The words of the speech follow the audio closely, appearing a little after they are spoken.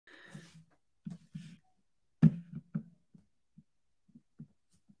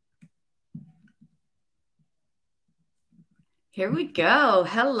Here we go.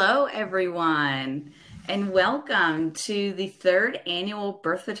 Hello, everyone, and welcome to the third annual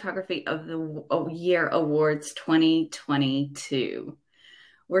Birth Photography of the Year Awards 2022.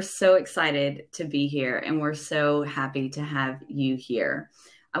 We're so excited to be here, and we're so happy to have you here.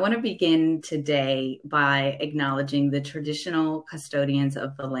 I want to begin today by acknowledging the traditional custodians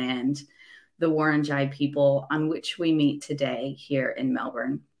of the land, the Wurundjeri people on which we meet today here in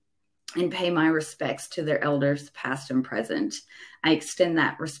Melbourne, and pay my respects to their elders, past and present. I extend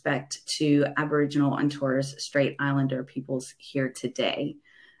that respect to Aboriginal and Torres Strait Islander peoples here today.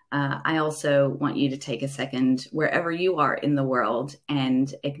 I also want you to take a second, wherever you are in the world,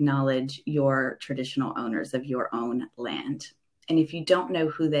 and acknowledge your traditional owners of your own land. And if you don't know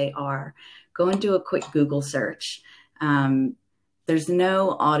who they are, go and do a quick Google search. There's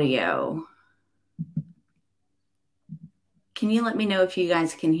no audio. Can you let me know if you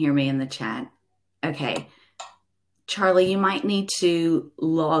guys can hear me in the chat? Okay. Charlie, you might need to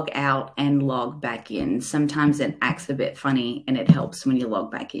log out and log back in. Sometimes it acts a bit funny and it helps when you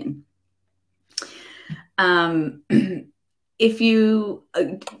log back in. If you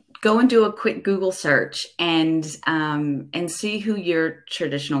go and do a quick Google search and see who your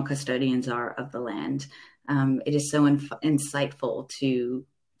traditional custodians are of the land, it is so insightful to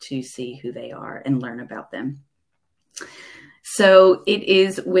see who they are and learn about them. So it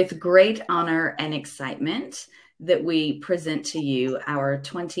is with great honor and excitement that we present to you our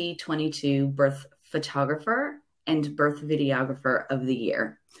 2022 Birth Photographer and Birth Videographer of the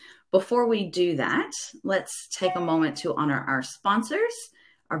Year. Before we do that, let's take a moment to honor our sponsors,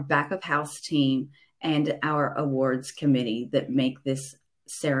 our back of house team, and our awards committee that make this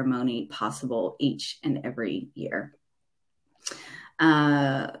ceremony possible each and every year.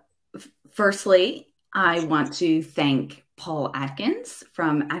 Firstly, I want to thank Paul Atkins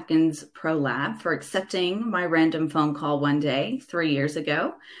from Atkins Pro Lab for accepting my random phone call one day 3 years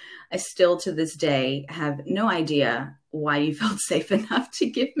ago. I still to this day have no idea why you felt safe enough to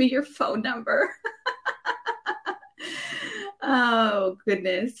give me your phone number. Oh,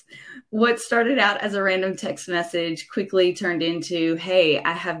 goodness. What started out as a random text message quickly turned into, hey,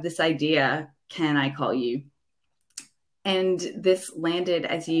 I have this idea. Can I call you? And this landed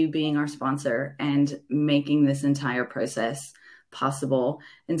as you being our sponsor and making this entire process possible.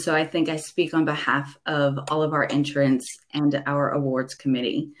 And so I think I speak on behalf of all of our entrants and our awards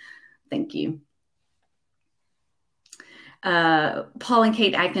committee. Thank you. Paul and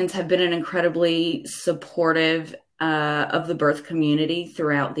Kate Atkins have been an incredibly supportive of the birth community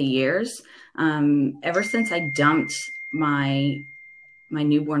throughout the years. Ever since I dumped my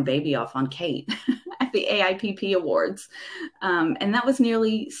newborn baby off on Kate at the AIPP Awards. And that was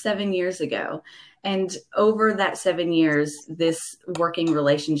nearly 7 years ago. And over that 7 years, this working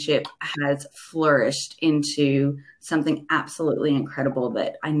relationship has flourished into something absolutely incredible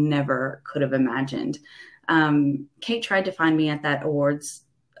that I never could have imagined. Kate tried to find me at that awards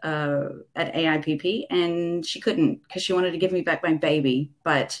at AIPP, and she couldn't because she wanted to give me back my baby,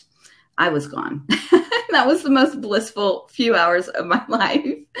 but I was gone. That was the most blissful few hours of my life.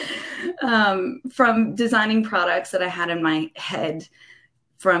 From designing products that I had in my head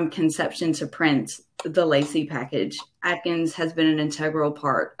from conception to print, the Lacey package, Atkins has been an integral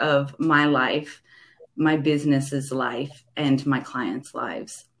part of my life, my business's life, and my clients'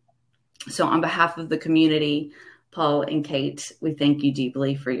 lives. So on behalf of the community, Paul and Kate, we thank you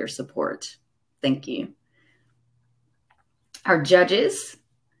deeply for your support. Thank you. Our judges,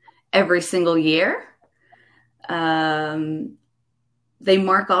 every single year, they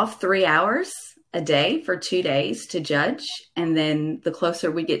mark off 3 hours a day for 2 days to judge. And then the closer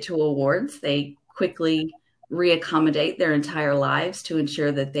we get to awards, they quickly reaccommodate their entire lives to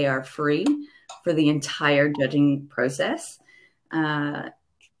ensure that they are free for the entire judging process. And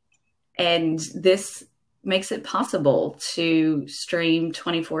this makes it possible to stream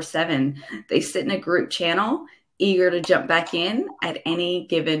 24/7. They sit in a group channel, eager to jump back in at any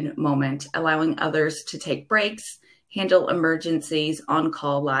given moment, allowing others to take breaks, handle emergencies,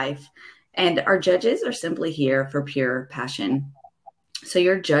 on-call life. And our judges are simply here for pure passion. So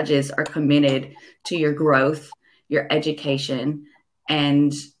your judges are committed to your growth, your education,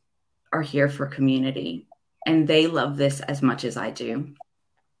 and are here for community. And they love this as much as I do.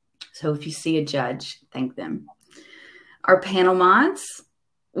 So if you see a judge, thank them. Our panel mods,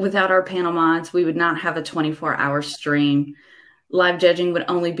 without our panel mods, we would not have a 24-hour stream. Live judging would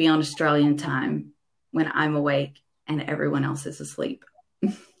only be on Australian time when I'm awake and everyone else is asleep.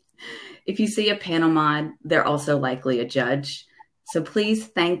 If you see a panel mod, they're also likely a judge. So please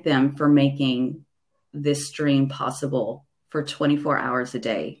thank them for making this stream possible for 24 hours a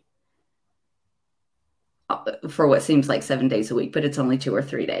day. for what seems like 7 days a week, but it's only 2 or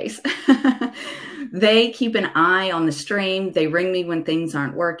 3 days. They keep an eye on the stream. They ring me when things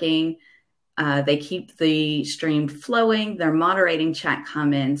aren't working. They keep the stream flowing. They're moderating chat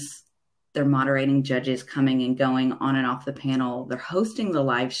comments. They're moderating judges coming and going on and off the panel. They're hosting the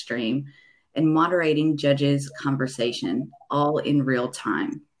live stream and moderating judges' conversation, all in real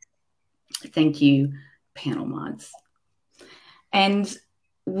time. Thank you, panel mods. And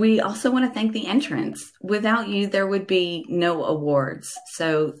we also want to thank the entrants. Without you, there would be no awards.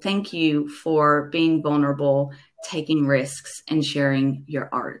 So thank you for being vulnerable, taking risks, and sharing your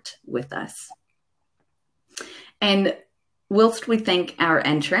art with us. And whilst we thank our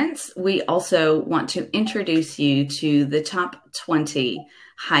entrants, we also want to introduce you to the top 20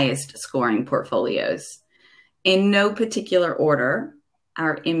 highest scoring portfolios. In no particular order,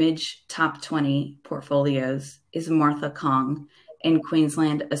 our image top 20 portfolios is Martha Kong in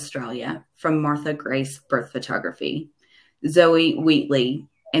Queensland, Australia, from Martha Grace Birth Photography. Zoe Wheatley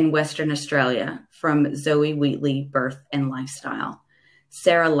in Western Australia, from Zoe Wheatley Birth and Lifestyle.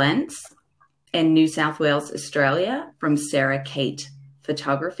 Sarah Lentz in New South Wales, Australia, from Sarah Kate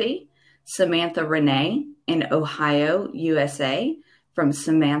Photography. Samantha Renee in Ohio, USA, from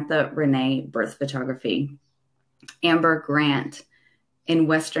Samantha Renee Birth Photography. Amber Grant in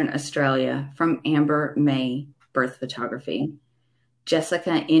Western Australia, from Amber May Birth Photography.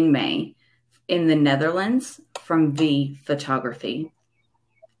 Jessica Inmay in the Netherlands, from V Photography.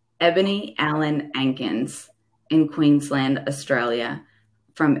 Ebony Allen Ankins in Queensland, Australia,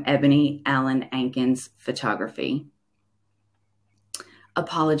 from Ebony Allen Ankins Photography.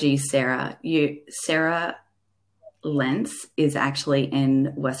 Apologies, Sarah. Sarah Lentz is actually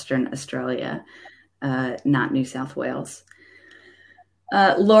in Western Australia, not New South Wales.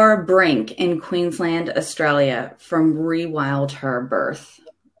 Laura Brink in Queensland, Australia, from Rewild Her Birth.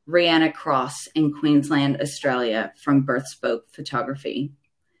 Rihanna Cross in Queensland, Australia, from Birthspoke Photography.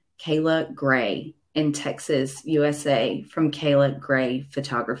 Kayla Gray in Texas, USA, from Kayla Gray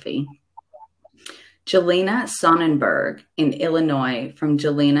Photography. Jelena Sonnenberg in Illinois, from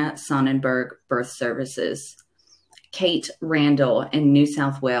Jelena Sonnenberg Birth Services. Kate Randall in New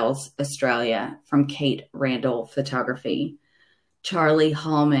South Wales, Australia, from Kate Randall Photography. Charlie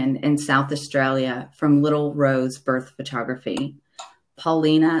Hallman in South Australia, from Little Rose Birth Photography.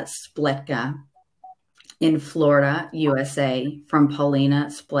 Paulina Spletka in Florida, USA, from Paulina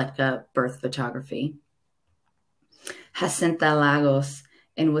Spletka Birth Photography. Jacinta Lagos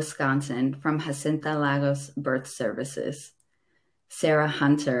in Wisconsin, from Jacinta Lagos Birth Services. Sarah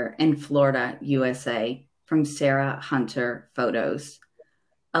Hunter in Florida, USA, from Sarah Hunter Photos.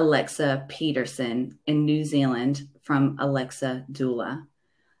 Alexa Peterson in New Zealand, from Alexa Dula.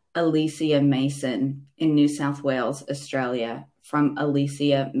 Alicia Mason in New South Wales, Australia, from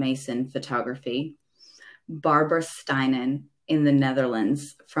Alicia Mason Photography. Barbara Steinen in the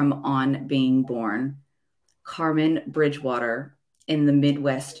Netherlands, from On Being Born. Carmen Bridgewater in the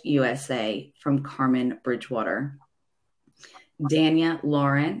Midwest, USA, from Carmen Bridgewater. Dania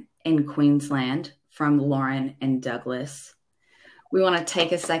Lauren in Queensland, from Lauren and Douglas. We want to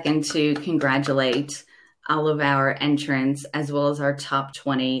take a second to congratulate all of our entrants, as well as our top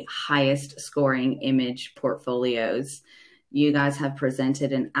 20 highest scoring image portfolios. You guys have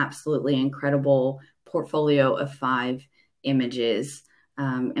presented an absolutely incredible portfolio of 5 images.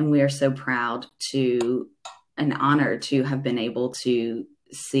 And we are so proud and honored to have been able to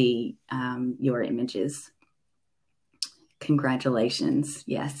see your images. Congratulations.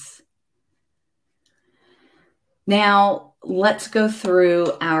 Yes. Now let's go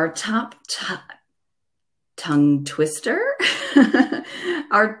through our top tongue twister,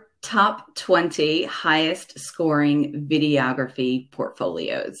 our top 20 highest scoring videography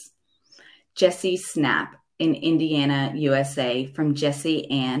portfolios. Jessie Snap in Indiana, USA, from Jessie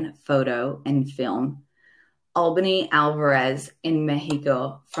Ann Photo and Film. Albany Alvarez in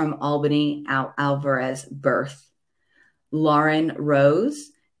Mexico, from Albany Alvarez Birth. Lauren Rose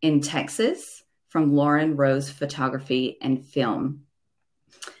in Texas, from Lauren Rose Photography and Film.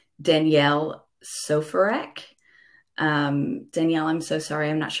 Danielle Sofarek. Danielle, I'm so sorry.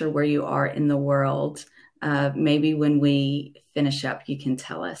 I'm not sure where you are in the world. Maybe when we finish up, you can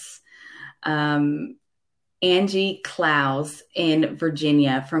tell us. Angie Clowes in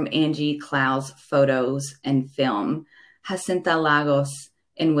Virginia, from Angie Clowes Photos and Film. Jacinta Lagos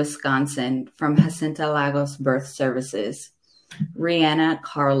in Wisconsin, from Jacinta Lagos Birth Services. Rihanna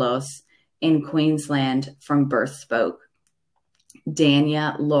Carlos in Queensland, from Birthspoke.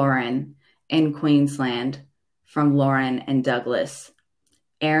 Dania Lauren in Queensland, from Lauren and Douglas.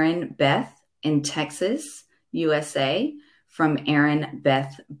 Erin Beth in Texas, USA, from Erin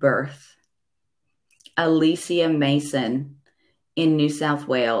Beth Birth. Alicia Mason in New South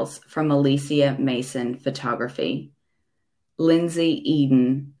Wales from Alicia Mason Photography. Lindsay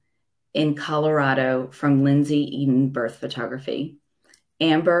Eden in Colorado from Lindsay Eden Birth Photography.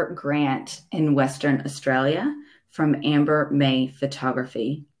 Amber Grant in Western Australia from Amber May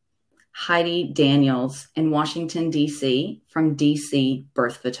Photography. Heidi Daniels in Washington, D.C. from D.C.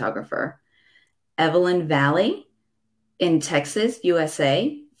 Birth Photographer. Evelyn Valley in Texas,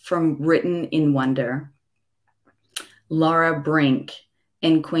 USA from Written in Wonder. Laura Brink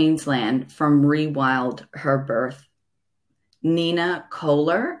in Queensland from Rewild Her Birth. Nina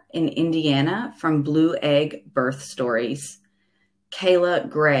Kohler in Indiana from Blue Egg Birth Stories. Kayla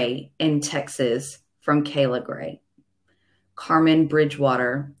Gray in Texas from Kayla Gray. Carmen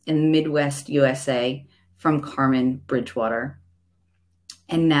Bridgewater in Midwest, USA from Carmen Bridgewater.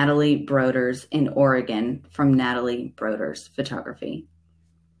 And Natalie Broders in Oregon from Natalie Broders Photography.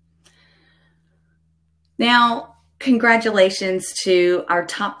 Now, congratulations to our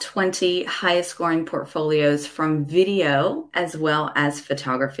top 20 highest scoring portfolios from video as well as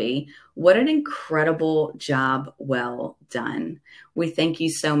photography. What an incredible job well done. We thank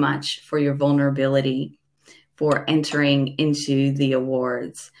you so much for your vulnerability, for entering into the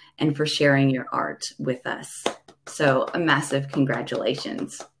awards, and for sharing your art with us. So a massive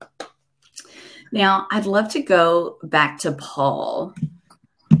congratulations. Now, I'd love to go back to Paul.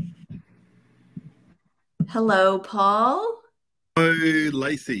 Hello, Paul. Hello,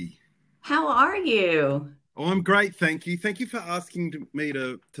 Lacey. How are you? Oh, I'm great, thank you. Thank you for asking me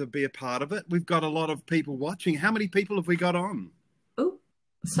to be a part of it. We've got a lot of people watching. How many people have we got on? Oh,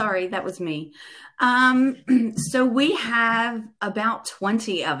 sorry, that was me. So we have about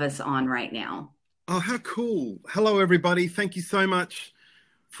 20 of us on right now. Oh, how cool. Hello, everybody. Thank you so much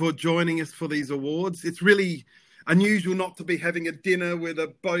for joining us for these awards. It's really unusual not to be having a dinner with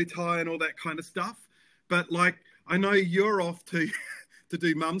a bow tie and all that kind of stuff. But like, I know you're off to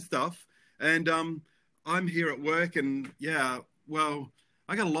do mum stuff, and I'm here at work, and yeah, well,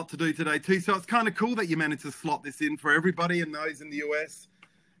 I got a lot to do today too. So it's kind of cool that you managed to slot this in for everybody, and those in the US,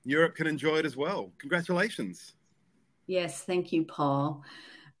 Europe can enjoy it as well. Congratulations. Yes, thank you, Paul.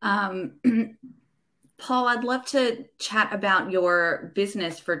 Paul, I'd love to chat about your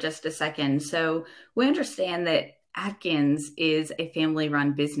business for just a second. So we understand that Atkins is a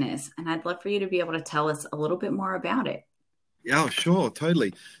family-run business, and I'd love for you to be able to tell us a little bit more about it. Yeah, sure,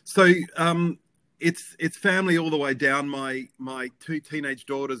 totally. So it's family all the way down. My two teenage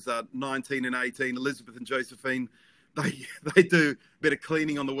daughters are 19 and 18, Elizabeth and Josephine. They do a bit of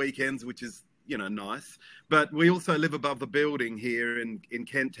cleaning on the weekends, which is, you know, nice. But we also live above the building here in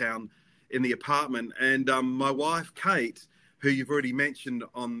Kent Town in the apartment. And my wife, Kate, who you've already mentioned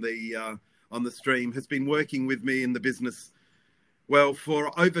on the stream, has been working with me in the business, well,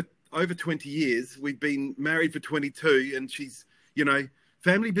 for over 20 years. We've been married for 22, and she's, you know,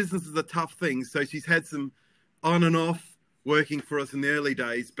 family business is a tough thing. So she's had some on and off working for us in the early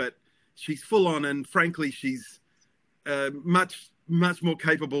days, but she's full on, and frankly, she's much more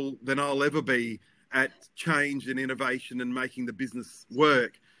capable than I'll ever be at change and innovation and making the business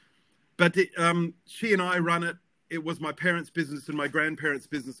work. But she and I run it. It was my parents' business and my grandparents'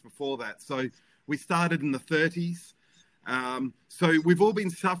 business before that. So we started in the 30s. So we've all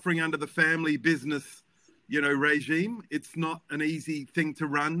been suffering under the family business, you know, regime. It's not an easy thing to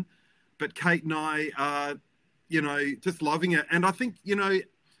run, but Kate and I are, you know, just loving it. And I think, you know,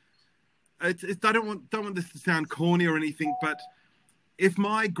 I don't want this to sound corny or anything, but if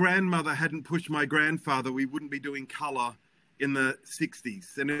my grandmother hadn't pushed my grandfather, we wouldn't be doing color in the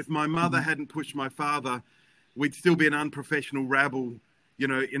 60s. And if my mother hadn't pushed my father, we'd still be an unprofessional rabble, you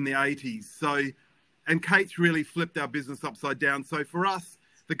know, in the 80s. So, and Kate's really flipped our business upside down. So for us,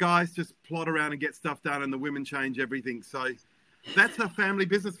 the guys just plot around and get stuff done, and the women change everything. So that's a family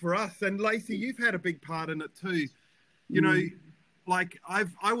business for us. And Lacey, you've had a big part in it too. You know, like I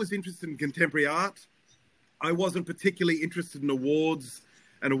was interested in contemporary art. I wasn't particularly interested in awards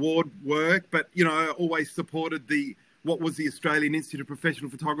and award work, but, you know, I always supported what was the Australian Institute of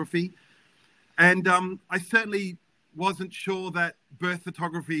Professional Photography. And I certainly wasn't sure that birth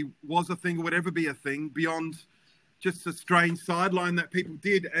photography was a thing or would ever be a thing beyond just a strange sideline that people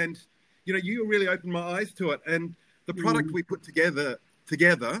did. And, you know, you really opened my eyes to it. And the product we put together,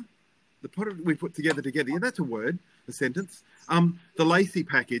 yeah, that's a word, a sentence. The Lacey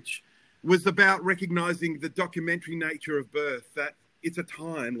package was about recognizing the documentary nature of birth, that it's a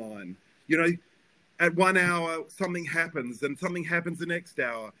timeline. You know, at 1 hour, something happens, and something happens the next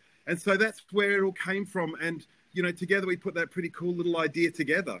hour. And so that's where it all came from. And, you know, together we put that pretty cool little idea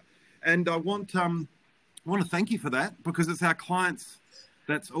together. And I want to thank you for that, because it's our clients'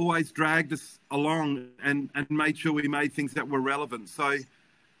 that's always dragged us along and made sure we made things that were relevant. So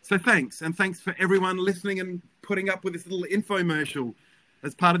thanks. And thanks for everyone listening and putting up with this little infomercial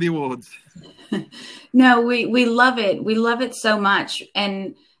as part of the awards. No, we love it. We love it so much.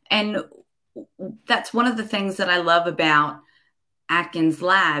 And that's one of the things that I love about Atkins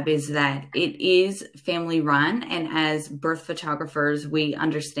Lab is that it is family run. And as birth photographers, we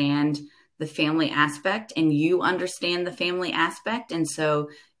understand the family aspect and you understand the family aspect. And so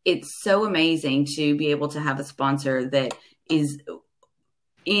it's so amazing to be able to have a sponsor that is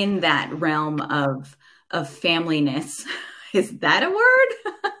in that realm of familyness. Is that a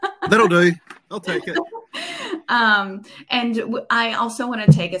word? That'll do. I'll take it. And I also want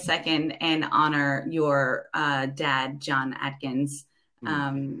to take a second and honor your dad, John Atkins,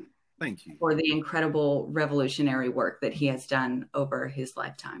 thank you for the incredible revolutionary work that he has done over his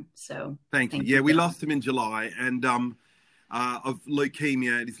lifetime. So thank you. Yeah, we lost him in July, and of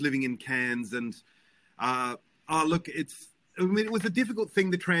leukemia. And he's living in Cairns, and look, I mean, it was a difficult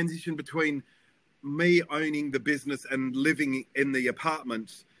thing to transition between me owning the business and living in the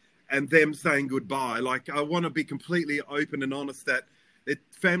apartment and them saying goodbye. Like, I want to be completely open and honest that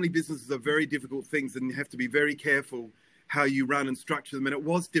family businesses are very difficult things and you have to be very careful how you run and structure them. And it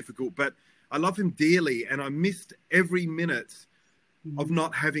was difficult, but I love him dearly and I missed every minute of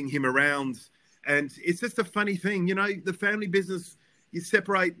not having him around. And it's just a funny thing, you know, the family business, you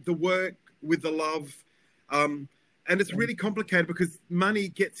separate the work with the love. And it's really complicated because money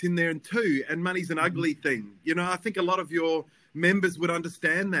gets in there too, and money's an ugly thing. You know, I think a lot of your members would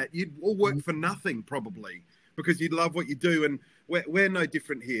understand that. You'd all work for nothing probably because you love what you do, and we're no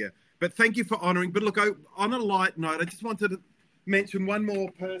different here. But thank you for honouring. But look, on a light note, I just wanted to mention one more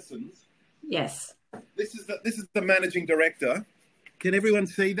person. Yes. This is the managing director. Can everyone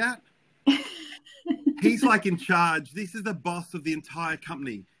see that? He's like in charge. This is the boss of the entire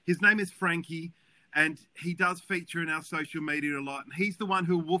company. His name is Frankie. And he does feature in our social media a lot. And he's the one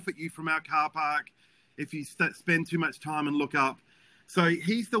who'll woof at you from our car park if you spend too much time and look up. So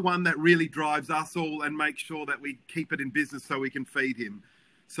he's the one that really drives us all and makes sure that we keep it in business so we can feed him.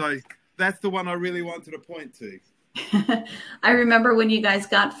 So that's the one I really wanted to point to. I remember when you guys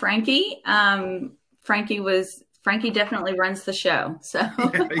got Frankie. Frankie definitely runs the show. So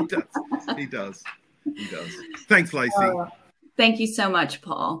yeah, he does. Thanks, Lacey. Thank you so much,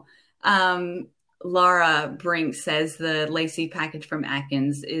 Paul. Laura Brink says the Lacey package from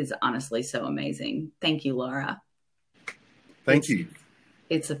Atkins is honestly so amazing. Thank you, Laura. Thank you.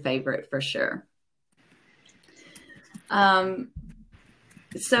 It's a favorite for sure.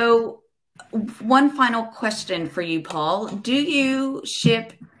 So one final question for you, Paul. Do you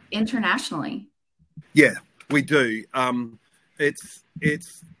ship internationally? Yeah, we do. It's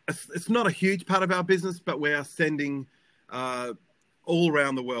not a huge part of our business, but we are sending all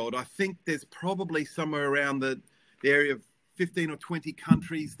around the world. I think there's probably somewhere around the area of 15 or 20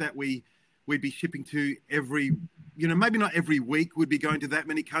 countries that we'd be shipping to every, you know, maybe not every week we'd be going to that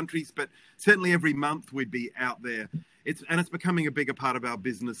many countries, but certainly every month we'd be out there. It's becoming a bigger part of our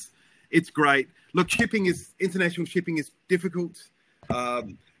business. It's great. Look, international shipping is difficult.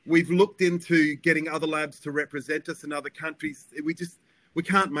 We've looked into getting other labs to represent us in other countries. We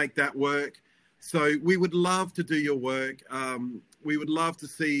can't make that work. So we would love to do your work. We would love to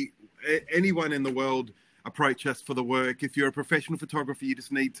see anyone in the world approach us for the work. If you're a professional photographer, you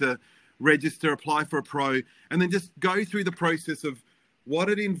just need to register, apply for a pro, and then just go through the process of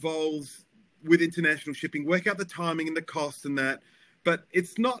what it involves with international shipping, work out the timing and the costs and that. But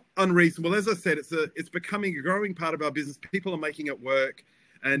it's not unreasonable. As I said, it's becoming a growing part of our business. People are making it work.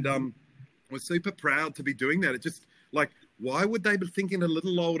 And we're super proud to be doing that. It's just like, why would they be thinking of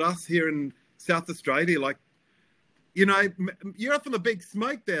little old us here in South Australia? Like, you know, you're up in the big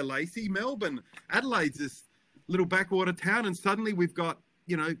smoke there, Lacey. Melbourne, Adelaide's this little backwater town, and suddenly we've got,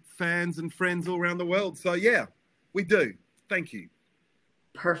 you know, fans and friends all around the world. So yeah, we do. Thank you.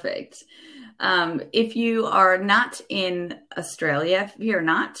 Perfect. If you are not in Australia, if you're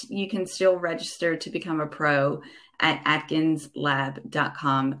not, you can still register to become a pro at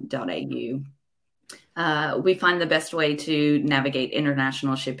atkinslab.com.au. We find the best way to navigate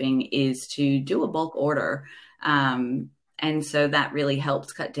international shipping is to do a bulk order. And so that really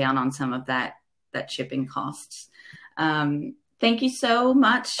helps cut down on some of that shipping costs. Thank you so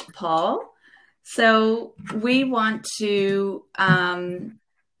much, Paul. So we want to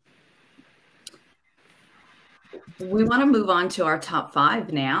move on to our top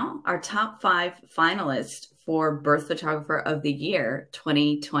 5 now. Our top 5 finalists for Birth Photographer of the Year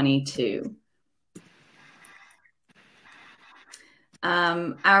 2022.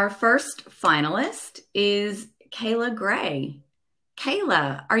 Our first finalist is Kayla Gray.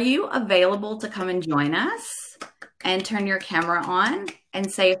 Kayla, are you available to come and join us and turn your camera on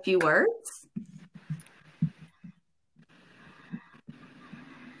and say a few words?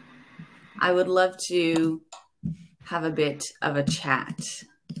 I would love to have a bit of a chat.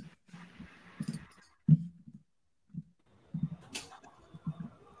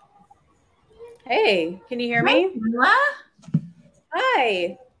 Hey, can you hear Hey, me? Kayla.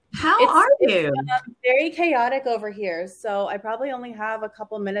 Hi. How It's are you? very chaotic over here, so I probably only have a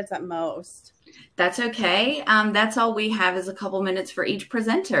couple minutes at most. That's okay. That's all we have is a couple minutes for each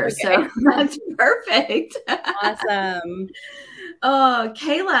presenter. Okay. So that's perfect. Awesome. Oh,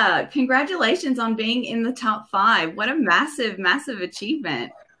 Kayla, congratulations on being in the top 5. What a massive, massive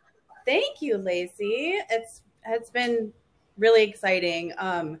achievement. Thank you, Lacey. It's been really exciting.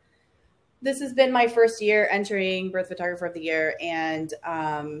 This has been my first year entering Birth Photographer of the Year, and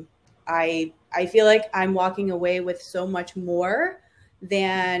I feel like I'm walking away with so much more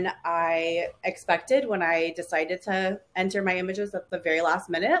than I expected when I decided to enter my images at the very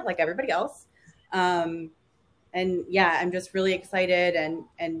last minute, like everybody else. And yeah, I'm just really excited,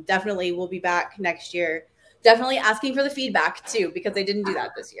 and definitely we'll be back next year. Definitely asking for the feedback too, because I didn't do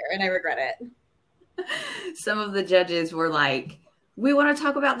that this year and I regret it. Some of the judges were like, we want to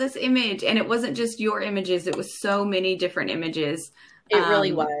talk about this image. And it wasn't just your images, it was so many different images. It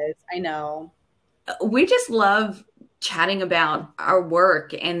really was. I know. We just love chatting about our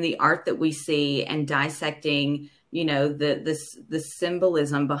work and the art that we see and dissecting, you know, the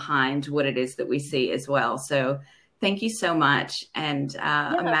symbolism behind what it is that we see as well. So thank you so much. And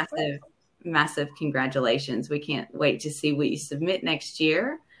a massive congratulations. We can't wait to see what you submit next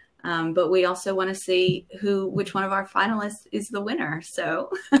year. But we also want to see which one of our finalists is the winner. So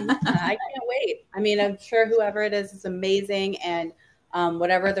yeah, I can't wait. I mean, I'm sure whoever it is amazing. And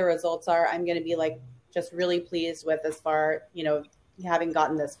whatever the results are, I'm going to be like just really pleased with as far, you know, having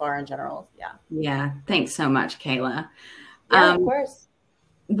gotten this far in general. Yeah. Yeah. Thanks so much, Kayla. Yeah, of course.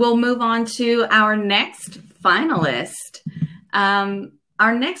 We'll move on to our next finalist.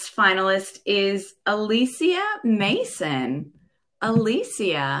 Our next finalist is Alicia Mason.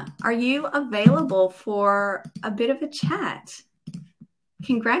 Alicia, are you available for a bit of a chat?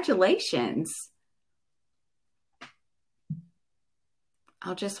 Congratulations.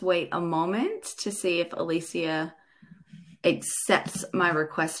 I'll just wait a moment to see if Alicia accepts my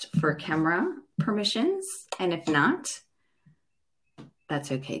request for camera permissions. And if not,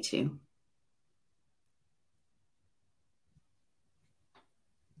 that's okay too.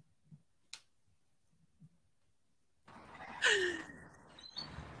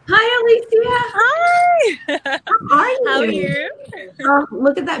 Hi, Alicia. Hi. How are you? How are you? Oh,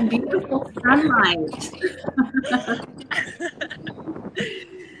 look at that beautiful sunlight.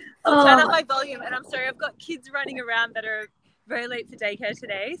 I'll turn up my volume, and I'm sorry, I've got kids running around that are very late for daycare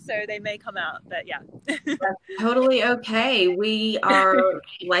today, so they may come out, but yeah. That's totally okay. We are,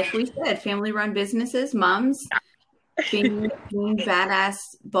 like we said, family-run businesses, moms, being badass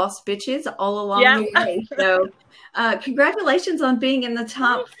boss bitches all along the way. So congratulations on being in the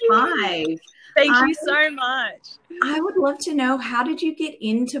top 5. Thank you so much. I would love to know, how did you get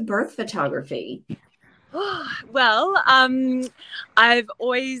into birth photography? Well, I've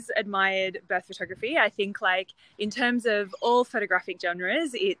always admired birth photography. I think, like, in terms of all photographic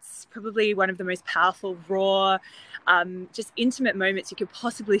genres, it's probably one of the most powerful, raw, just intimate moments you could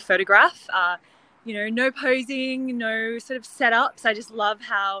possibly photograph. You know, no posing, no sort of setups. I just love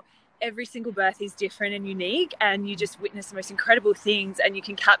how every single birth is different and unique, and you just witness the most incredible things, and you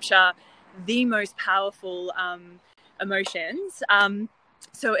can capture the most powerful emotions.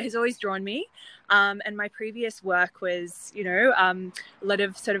 So it has always drawn me. And my previous work was, you know, a lot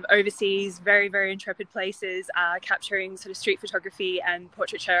of sort of overseas, very, very intrepid places, capturing sort of street photography and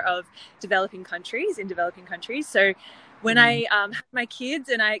portraiture of developing countries. So when I had my kids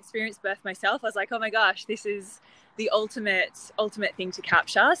and I experienced birth myself, I was like, oh my gosh, this is the ultimate thing to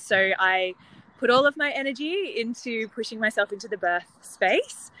capture. So I put all of my energy into pushing myself into the birth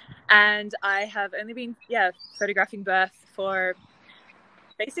space. And I have only been, photographing birth for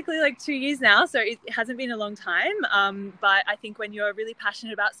basically like 2 years now, so it hasn't been a long time, but I think when you're really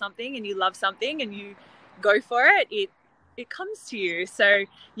passionate about something and you love something and you go for it, it comes to you. So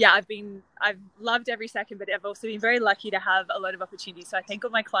yeah, I've loved every second, but I've also been very lucky to have a lot of opportunities. So I thank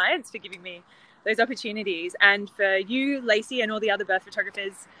all my clients for giving me those opportunities, and for you, Lacey, and all the other birth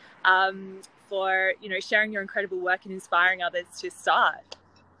photographers, for, you know, sharing your incredible work and inspiring others to start.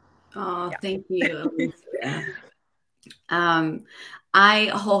 Thank you, Alicia. I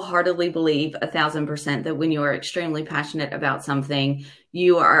wholeheartedly believe 1,000% that when you are extremely passionate about something,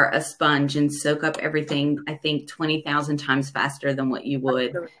 you are a sponge and soak up everything, I think, 20,000 times faster than what you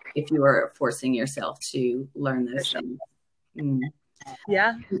would if you were forcing yourself to learn those things.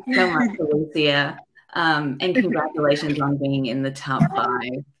 Yeah. Thank you so much, Alicia. And congratulations on being in the top 5.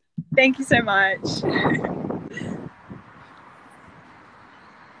 Thank you so much.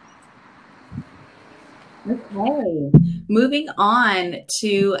 Okay, moving on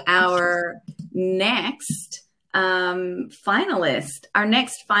to our next finalist. Our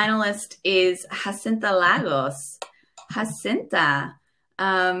next finalist is Jacinta Lagos. Jacinta,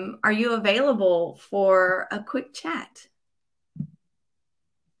 are you available for a quick chat?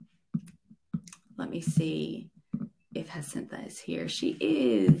 Let me see if Jacinta is here. She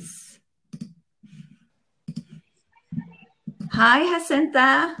is. Hi,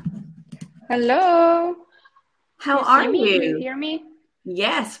 Jacinta. Hello. How are you? Can you hear me?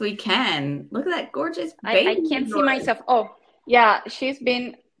 Yes, we can. Look at that gorgeous baby. I can't see myself. Oh, yeah. She's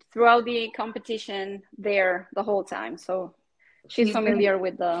been throughout the competition there the whole time. So she's familiar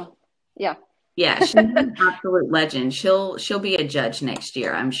with the, yeah. Yeah, she's an absolute legend. She'll be a judge next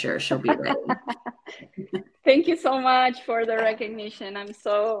year. I'm sure she'll be ready. Thank you so much for the recognition. I'm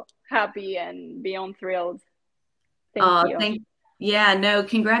so happy and beyond thrilled. Thank you. Yeah, no,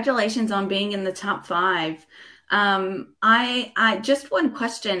 congratulations on being in the top 5. I just one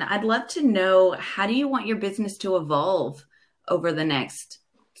question. I'd love to know, how do you want your business to evolve over the next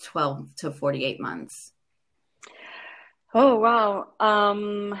 12 to 48 months? Oh, wow.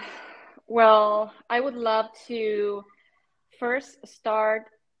 Well, I would love to first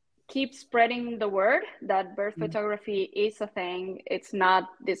keep spreading the word that birth photography is a thing. It's not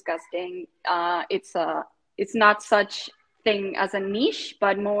disgusting. It's not such thing as a niche,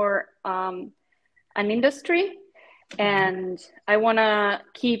 but more an industry. And I want to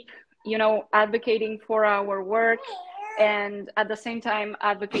keep, advocating for our work, and at the same time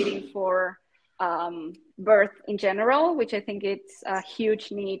advocating for birth in general, which I think it's a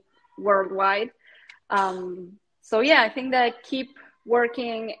huge need worldwide. So yeah, I think that keep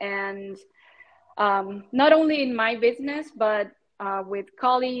working, and not only in my business, but with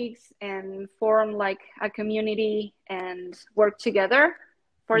colleagues, and form like a community and work together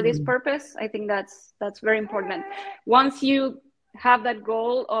for this purpose. I think that's very important. Once you have that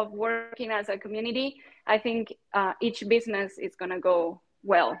goal of working as a community, I think each business is going to go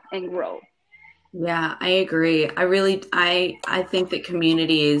well and grow. Yeah, I agree. I think that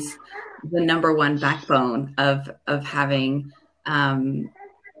community is the #1 backbone of having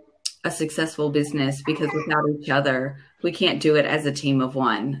a successful business, because without each other, we can't do it as a team of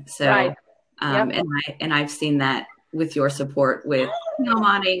one. So, right. And I've seen that with your support with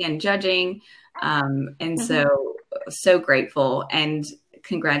modding and judging. And so grateful, and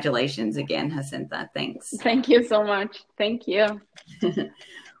congratulations again, Jacinta. Thanks. Thank you so much. Thank you.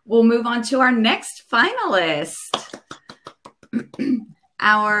 We'll move on to our next finalist.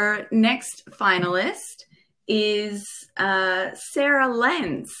 Our next finalist is Sarah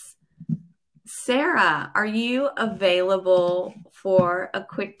Lenz. Sarah, are you available for a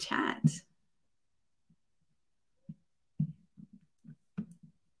quick chat?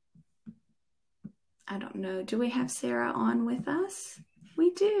 I don't know. Do we have Sarah on with us?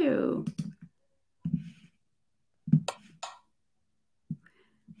 We do.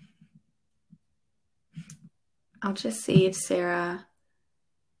 I'll just see if Sarah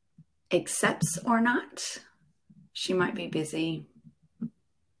accepts or not. She might be busy.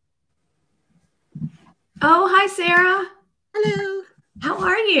 Oh, hi, Sarah. Hello. How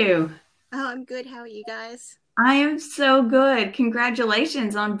are you? Oh, I'm good. How are you guys? I am so good.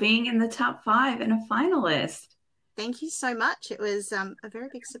 Congratulations on being in the top 5 and a finalist. Thank you so much. It was a very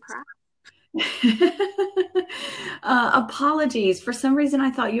big surprise. Apologies. For some reason,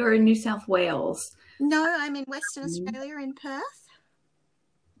 I thought you were in New South Wales. No, I'm in Western Australia, in Perth.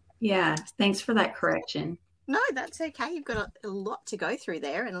 Yeah, thanks for that correction. No, that's okay. You've got a lot to go through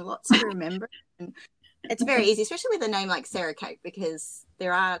there and lots to remember. And it's very easy, especially with a name like Sarah Kate, because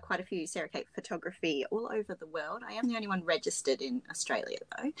there are quite a few Sarah Kate photography all over the world. I am the only one registered in Australia,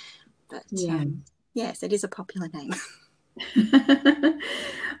 though. But yes, it is a popular name.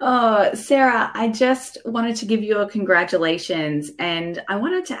 Oh, Sarah, I just wanted to give you a congratulations, and I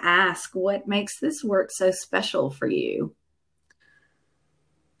wanted to ask, what makes this work so special for you?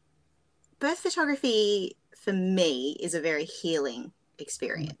 Birth photography for me is a very healing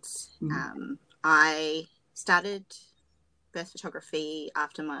experience. I started birth photography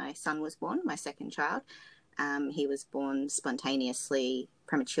after my son was born, my second child. He was born spontaneously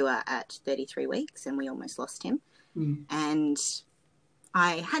premature at 33 weeks, and we almost lost him. And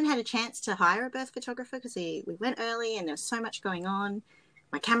I hadn't had a chance to hire a birth photographer because we went early and there was so much going on.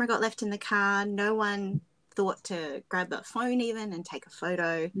 my camera got left in the car. No one thought to grab a phone even and take a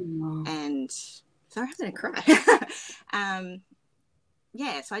photo. And sorry, I'm going to cry.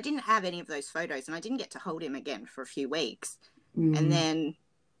 Yeah, so I didn't have any of those photos, and I didn't get to hold him again for a few weeks. And then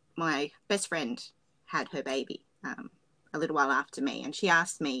my best friend had her baby a little while after me, and she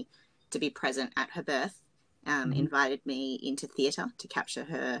asked me to be present at her birth, invited me into theatre to capture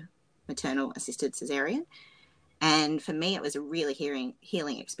her maternal assisted cesarean. And for me, it was a really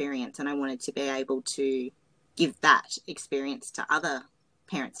healing experience, and I wanted to be able to give that experience to other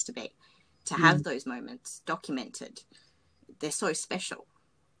parents-to-be, to have those moments documented. They're so special.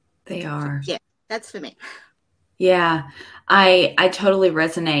 They are. Yeah, that's for me. Yeah, I totally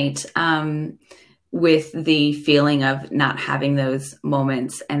resonate with the feeling of not having those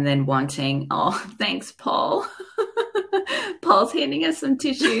moments and then wanting, oh, thanks, Paul. Paul's handing us some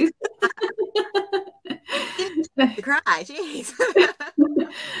tissues. Cry, jeez.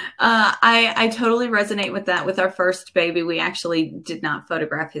 I totally resonate with that. With our first baby, we actually did not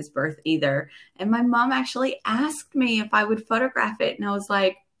photograph his birth either. And my mom actually asked me if I would photograph it. And I was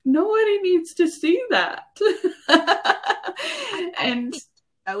like, nobody needs to see that. And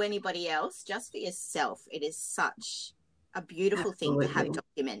know anybody else, just for yourself, it is such a beautiful thing to have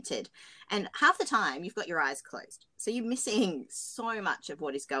documented. And half the time you've got your eyes closed, so you're missing so much of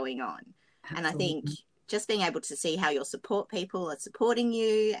what is going on. And I think just being able to see how your support people are supporting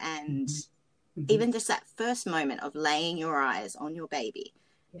you, and even just that first moment of laying your eyes on your baby,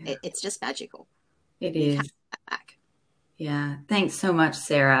 it's just magical. It is. Can't get that back. Yeah. Thanks so much,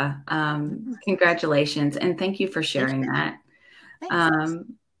 Sarah. Congratulations. And thank you for sharing that.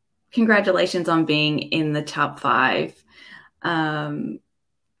 Congratulations on being in the top 5.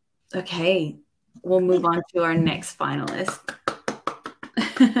 Okay. We'll move on to our next finalist.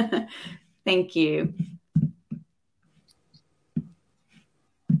 Thank you.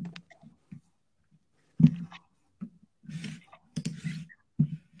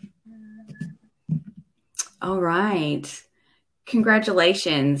 All right.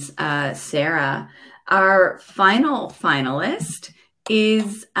 Congratulations, Sarah. Our final finalist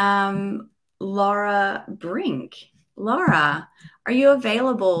is Laura Brink. Laura, are you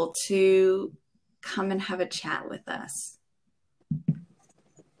available to come and have a chat with us?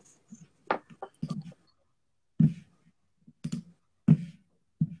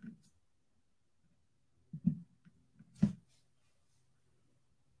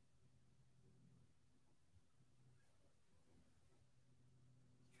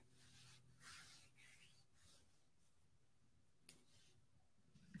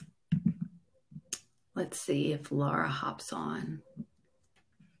 Let's see if Laura hops on.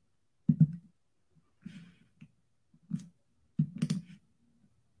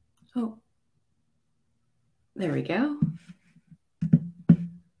 Oh, there we go.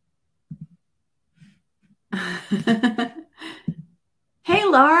 Hey,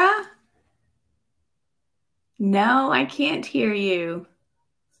 Laura. No, I can't hear you.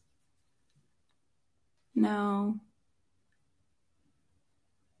 No.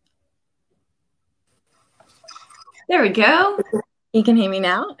 There we go. You can hear me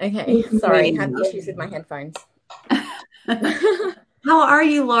now? Okay. Sorry, I had issues with my headphones. How are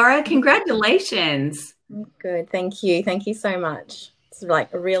you, Laura? Congratulations. Good. Thank you. Thank you so much. It's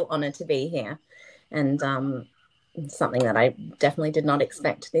like a real honor to be here, and something that I definitely did not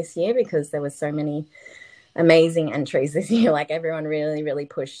expect this year, because there were so many amazing entries this year. Like, everyone really, really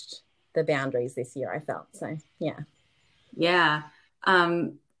pushed the boundaries this year, I felt. So, yeah. Yeah.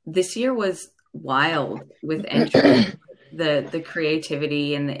 This year was wild with entries. The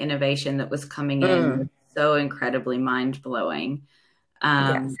creativity and the innovation that was coming in was so incredibly mind-blowing.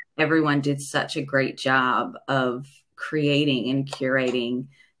 Yes. Everyone did such a great job of creating and curating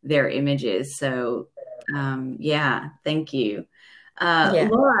their images. So, yeah, thank you.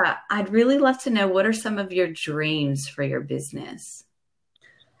 Laura, I'd really love to know, what are some of your dreams for your business?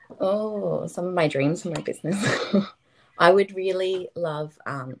 Oh, some of my dreams for my business. I would really love,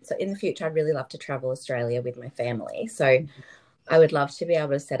 so in the future, I'd really love to travel Australia with my family. So I would love to be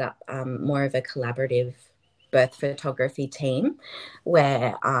able to set up more of a collaborative birth photography team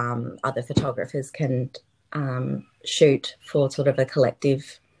where other photographers can shoot for sort of a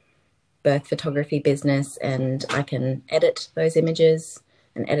collective birth photography business, and I can edit those images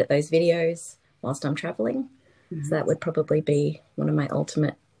and edit those videos whilst I'm traveling. Mm-hmm. So that would probably be one of my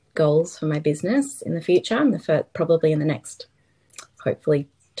ultimate goals for my business in the future, and probably in the next, hopefully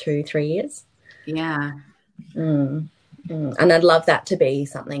 2-3 years. Yeah. And I'd love that to be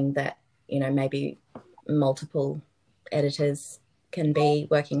something that, you know, maybe multiple editors can be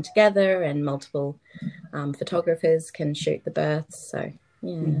working together, and multiple photographers can shoot the births. So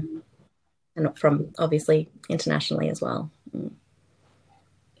Yeah. And from obviously internationally as well.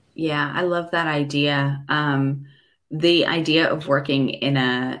 Yeah, I love that idea. The idea of working in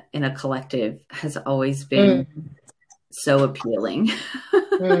a collective has always been so appealing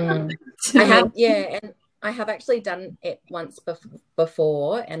I to me. have, yeah, and I have actually done it once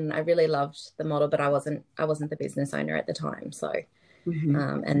before, and I really loved the model, but I wasn't the business owner at the time, so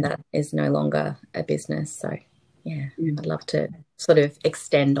and that is no longer a business. So yeah, I'd love to sort of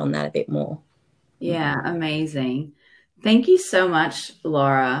extend on that a bit more. Yeah, amazing. Thank you so much,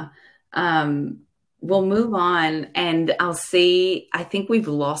 Laura. We'll move on, and I think we've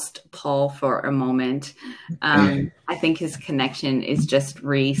lost Paul for a moment. I think his connection is just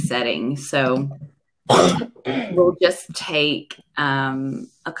resetting. So we'll just take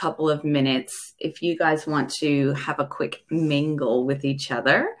a couple of minutes. If you guys want to have a quick mingle with each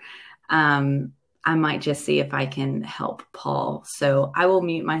other, I might just see if I can help Paul. So I will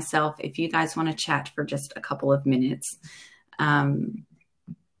mute myself if you guys want to chat for just a couple of minutes.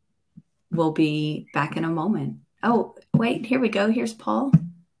 We'll be back in a moment. Oh, wait, here we go. Here's Paul.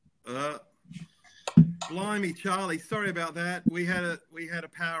 Blimey, Charlie, sorry about that. We had a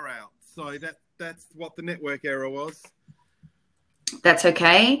power out. So that's what the network error was. That's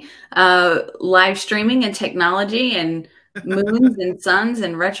okay. Live streaming and technology and moons and suns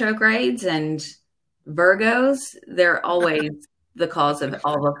and retrogrades and Virgos, they're always the cause of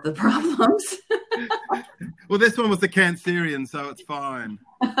all of the problems. Well, this one was the Cancerian, so it's fine.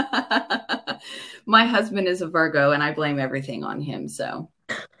 My husband is a Virgo, and I blame everything on him. So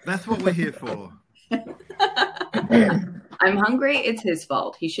that's what we're here for. I'm hungry. It's his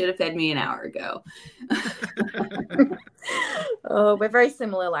fault. He should have fed me an hour ago. Oh, we're very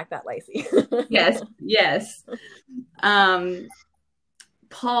similar like that, Lacey. Yes.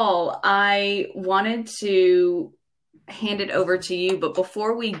 Paul, I wanted to hand it over to you, but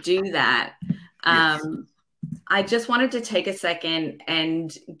before we do that, I just wanted to take a second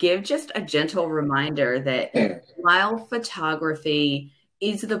and give just a gentle reminder that while photography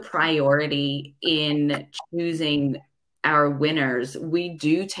is the priority in choosing our winners, we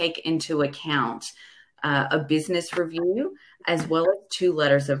do take into account a business review as well as 2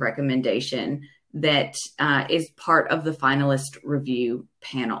 letters of recommendation that is part of the finalist review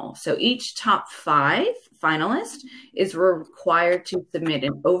panel. So each top 5 finalist is required to submit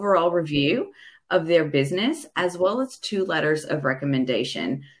an overall review of their business as well as 2 letters of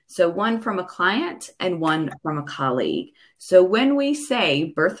recommendation. So one from a client and one from a colleague. So when we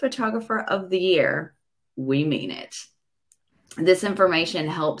say Birth Photographer of the Year, we mean it. This information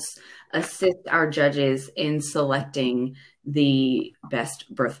helps assist our judges in selecting the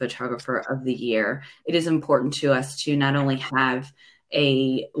best birth photographer of the year. It is important to us to not only have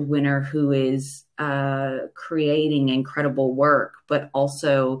a winner who is creating incredible work, but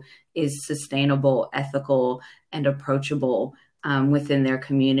also is sustainable, ethical, and approachable within their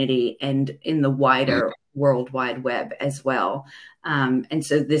community and in the wider World Wide Web as well. And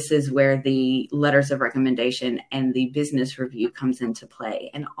so this is where the letters of recommendation and the business review comes into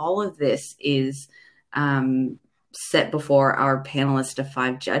play. And all of this is set before our panelist of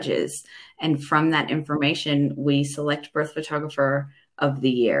 5 judges. And from that information, we select Birth Photographer of the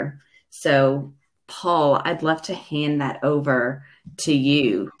Year. So Paul, I'd love to hand that over to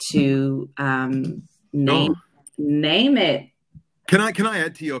you to name it. Can I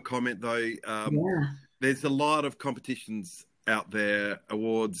add to your comment though? There's a lot of competitions out there,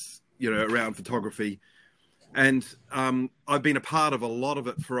 awards, around photography. And I've been a part of a lot of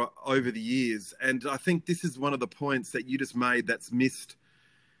it for over the years. And I think this is one of the points that you just made that's missed.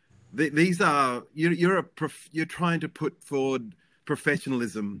 These are, you're trying to put forward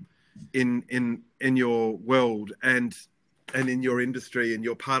professionalism in your world and in your industry, and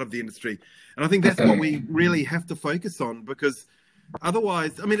you're part of the industry. And I think that's what we really have to focus on, because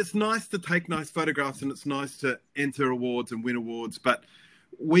otherwise, I mean, it's nice to take nice photographs and it's nice to enter awards and win awards, but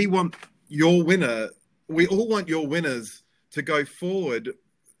we want your winner. We all want your winners to go forward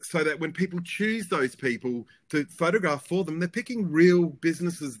so that when people choose those people to photograph for them, they're picking real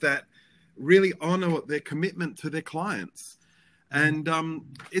businesses that really honor their commitment to their clients. And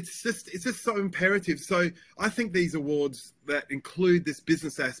it's just so imperative. So I think these awards that include this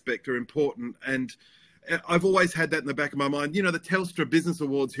business aspect are important. And I've always had that in the back of my mind. The Telstra Business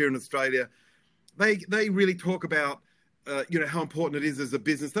Awards here in Australia, they really talk about how important it is as a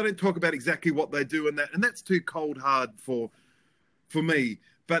business. They don't talk about exactly what they do, and that's too cold hard for me.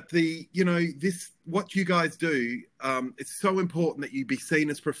 But what you guys do, it's so important that you be seen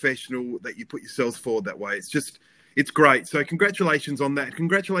as professional, that you put yourselves forward that way. It's great. So congratulations on that.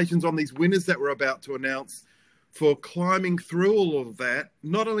 Congratulations on these winners that we're about to announce. for climbing through all of that,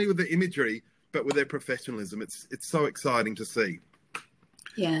 not only with the imagery, but with their professionalism. It's so exciting to see.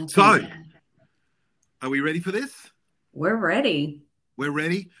 Yeah. So, are we ready for this? We're ready. We're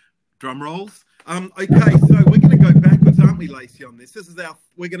ready. Drum rolls. Okay, so we're going to go backwards, aren't we, Lacey, on this?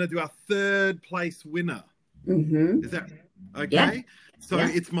 We're going to do our third place winner. Mm-hmm. Is that okay? Yeah. So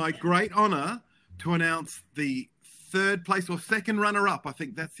it's my great honor to announce the third place or second runner-up. I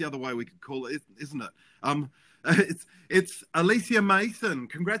think that's the other way we could call it, isn't it? It's Alicia Mason.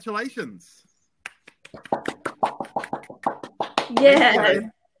 Congratulations. Yeah.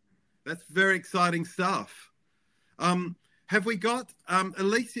 That's very exciting stuff. Have we got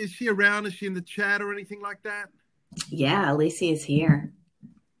Alicia? Is she around? Is she in the chat or anything like that? Yeah, Alicia is here.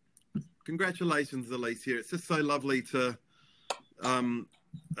 Congratulations, Alicia. It's just so lovely to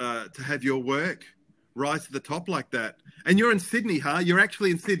have your work rise to the top like that. And you're in Sydney, huh? You're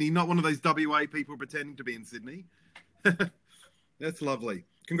actually in Sydney, not one of those WA people pretending to be in Sydney. That's lovely.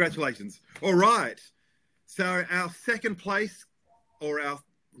 Congratulations. All right. So our second place or our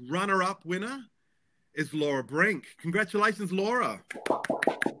runner-up winner is Laura Brink. Congratulations, Laura.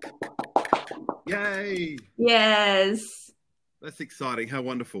 Yay. Yes. That's exciting. How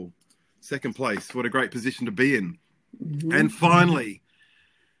wonderful. Second place. What a great position to be in. Mm-hmm. And finally,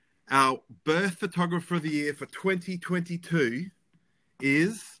 our birth photographer of the year for 2022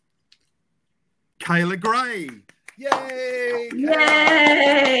 is Kayla Gray. Yay!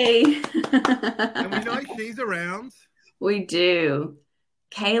 Yay! And we know she's around. We do.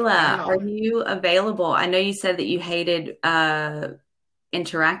 Kayla, are you available? I know you said that you hated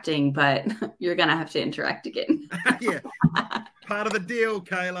interacting, but you're going to have to interact again. Yeah. Part of the deal,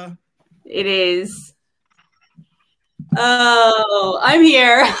 Kayla. It is. Oh, I'm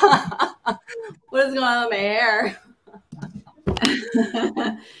here. What is going on with my hair?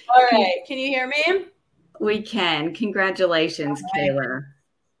 All right. Can you hear me? We can. Congratulations, Kayla.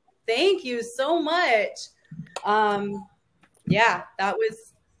 Thank you so much. Yeah,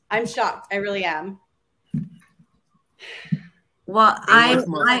 I'm shocked. I really am. Well,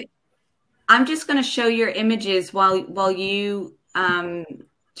 I'm just going to show your images while you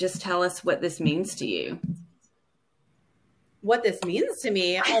just tell us what this means to you. What this means to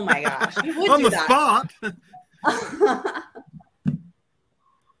me? Oh my gosh. You would On do the that. Spot.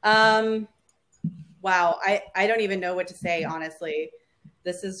 Wow. I don't even know what to say, honestly.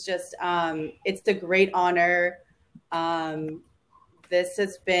 This is just, it's a great honor. This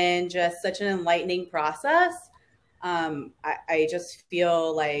has been just such an enlightening process. I just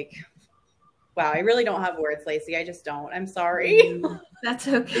feel like, wow, I really don't have words, Lacey. I just don't. I'm sorry. That's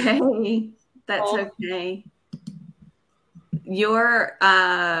okay. That's okay. Your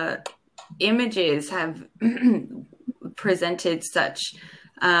images have presented such,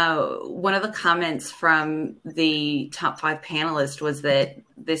 one of the comments from the top 5 panelists was that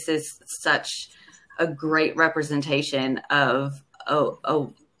this is such a great representation of a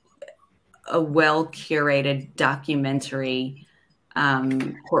well-curated documentary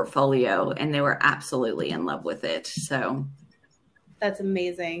portfolio, and they were absolutely in love with it. So that's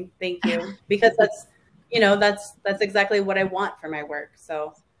amazing. Thank you. Because that's exactly what I want for my work.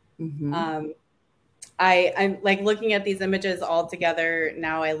 So I'm like looking at these images all together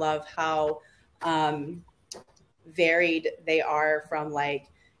now. I love how varied they are, from like,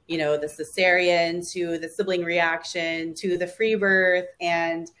 the cesarean to the sibling reaction to the free birth.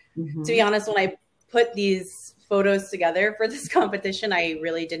 And to be honest, when I put these photos together for this competition, I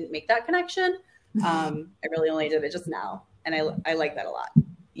really didn't make that connection. I really only did it just now. And I like that a lot.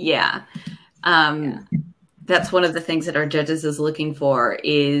 Yeah. That's one of the things that our judges is looking for,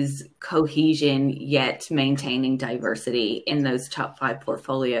 is cohesion, yet maintaining diversity in those top 5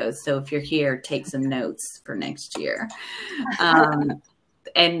 portfolios. So if you're here, take some notes for next year.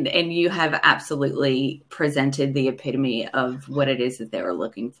 And you have absolutely presented the epitome of what it is that they were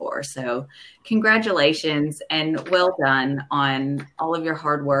looking for. So congratulations and well done on all of your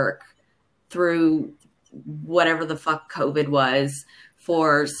hard work through whatever the fuck COVID was,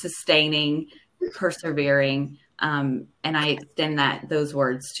 for sustaining, persevering. And I extend those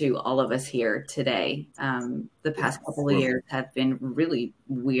words to all of us here today. The past couple of years have been really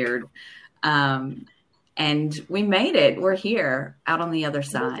weird. And we made it. We're here out on the other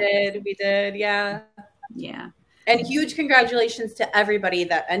side. We did. Yeah. Yeah. And huge congratulations to everybody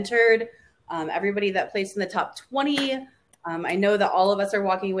that entered, everybody that placed in the top 20. I know that all of us are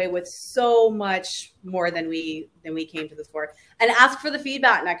walking away with so much more than we came to this for. And ask for the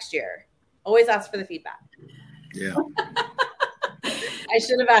feedback next year. Always ask for the feedback. Yeah. I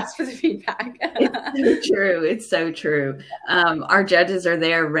should have asked for the feedback. It's so true. It's so true. Our judges are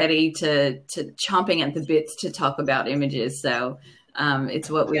there ready to chomping at the bits to talk about images. So it's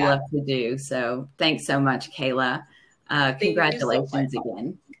what we love to do. So thanks so much, Kayla. Congratulations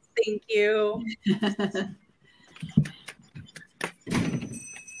again. Thank you.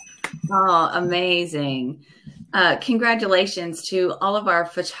 Oh, amazing. Congratulations to all of our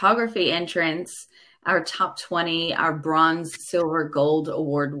photography entrants, our top 20, our bronze, silver, gold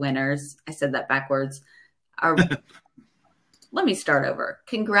award winners. I said that backwards. Let me start over.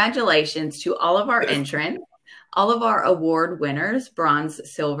 Congratulations to all of our entrants, all of our award winners, bronze,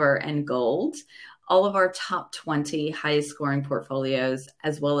 silver, and gold, all of our top 20 highest scoring portfolios,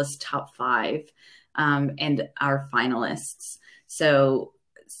 as well as top 5, and our finalists. So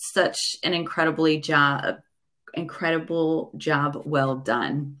such an incredible job well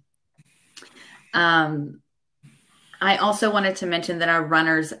done. I also wanted to mention that our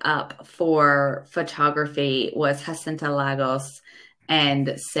runners up for photography was Jacinta Lagos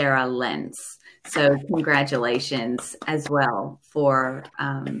and Sarah Lentz. So congratulations as well for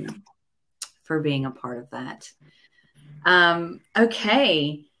being a part of that.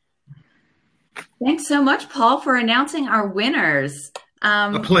 Okay. Thanks so much, Paul, for announcing our winners.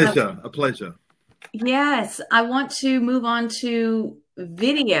 A pleasure. A pleasure. Yes, I want to move on to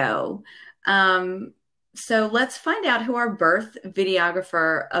video. So let's find out who our birth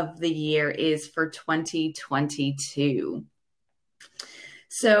videographer of the year is for 2022.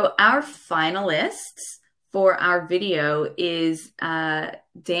 So our finalists for our video is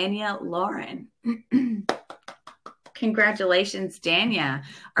Dania Lauren. Congratulations, Dania.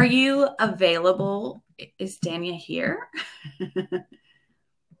 Are you available? Is Dania here?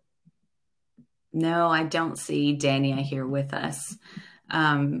 No, I don't see Dania here with us.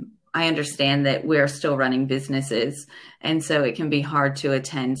 I understand that we're still running businesses, and so it can be hard to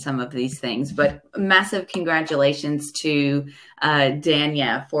attend some of these things. But massive congratulations to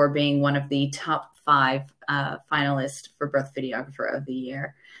Dania for being one of the top 5 finalists for Birth Videographer of the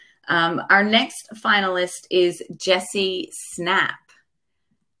Year. Our next finalist is Jessie Snap.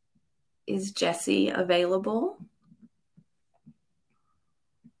 Is Jessie available?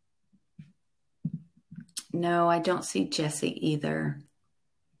 No, I don't see Jessie either.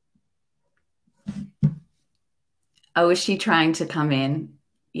 Oh, is she trying to come in?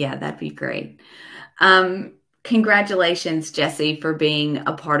 Yeah, that'd be great. Congratulations, Jessie, for being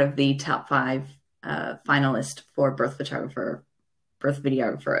a part of the top 5 finalists for Birth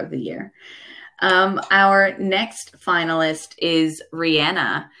Videographer of the Year. Our next finalist is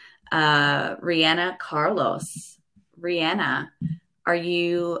Rihanna. Rihanna Carlos. Rihanna, are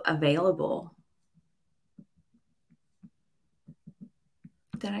you available?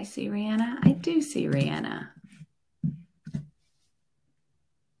 Did I see Rihanna? I do see Rihanna.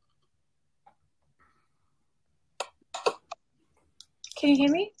 Can you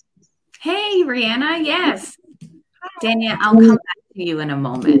hear me? Hey, Rihanna. Yes. Hi. Dania, I'll come back to you in a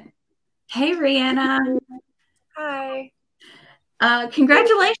moment. Hey, Rihanna. Hi.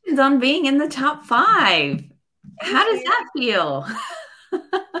 Congratulations on being in the top 5. How does that feel?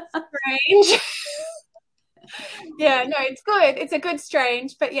 Strange. Yeah, no, it's good. It's a good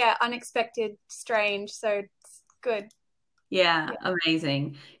strange, but yeah, unexpected strange. So it's good. Yeah,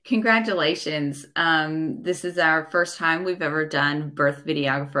 amazing. Congratulations. This is our first time we've ever done Birth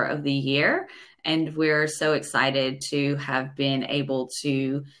Videographer of the Year, and we're so excited to have been able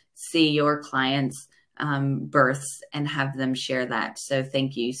to see your clients' births and have them share that. So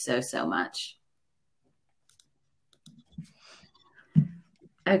thank you so, so much.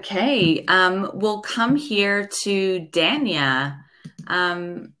 Okay, we'll come here to Dania.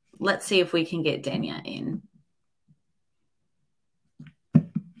 Let's see if we can get Dania in.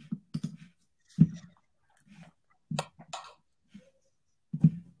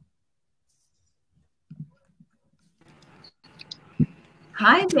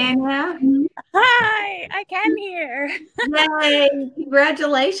 Hi, Dania. Hi, I can hear. Yay!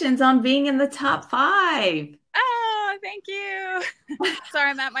 Congratulations on being in the top 5. Oh, thank you. Sorry,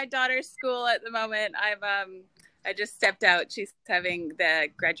 I'm at my daughter's school at the moment. I just stepped out. She's having the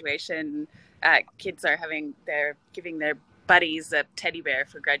graduation. Kids are giving their buddies a teddy bear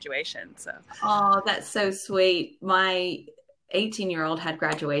for graduation. So. Oh, that's so sweet. My 18-year-old had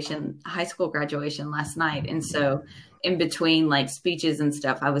high school graduation last night, and so in between like speeches and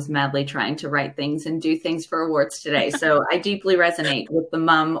stuff, I was madly trying to write things and do things for awards today. So I deeply resonate with the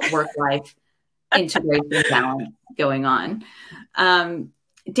mom work life integration balance going on.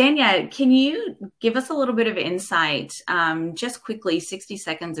 Dania, can you give us a little bit of insight, just quickly, 60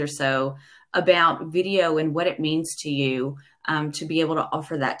 seconds or so, about video and what it means to you to be able to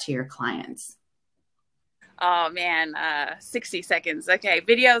offer that to your clients? Oh man, 60 seconds. Okay,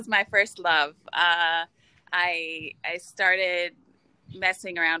 video is my first love. I started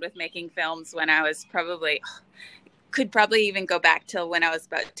messing around with making films when I was could probably even go back till when I was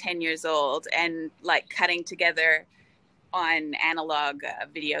about 10 years old, and like cutting together on analog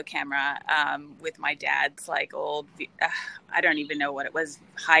video camera with my dad's like old, I don't even know what it was,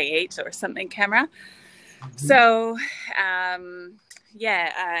 high 8 or something camera. So, and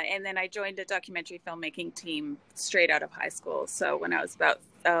then I joined a documentary filmmaking team straight out of high school. So when I was about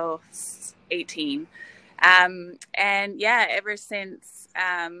 18, and yeah, ever since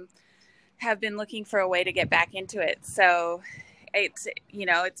have been looking for a way to get back into it. So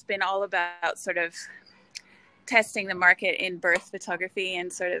it's been all about sort of testing the market in birth photography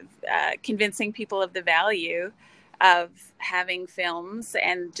and sort of convincing people of the value of having films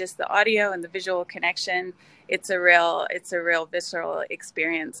and just the audio and the visual connection. It's a real visceral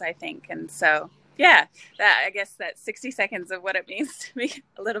experience, I think. And so, yeah, I guess that's 60 seconds of what it means to me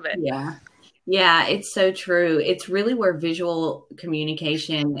a little bit. Yeah. Yeah, it's so true. It's really where visual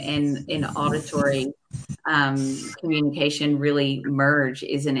communication and auditory communication really merge,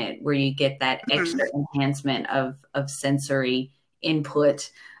 isn't it? Where you get that extra enhancement of sensory input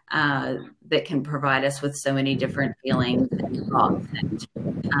that can provide us with so many different feelings and thoughts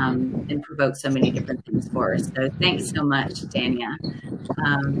and provoke so many different things for us. So thanks so much, Dania.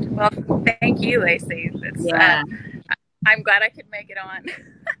 Well, thank you, Lacey. Yeah. I'm glad I could make it on.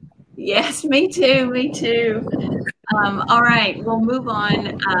 Yes, me too. Me too. All right, we'll move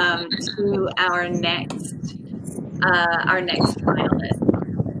on to our next finalist.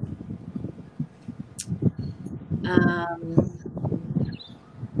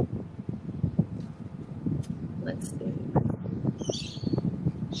 Let's see.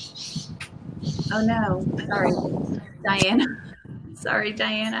 Oh no, sorry, Diana. Sorry,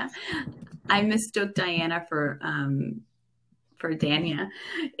 Diana. I mistook Diana for Dania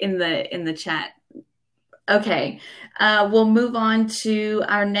in the chat. Okay, we'll move on to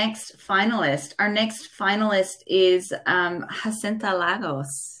our next finalist. Our next finalist is Jacinta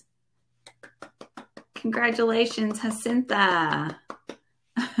Lagos. Congratulations, Jacinta.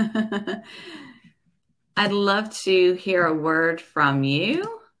 I'd love to hear a word from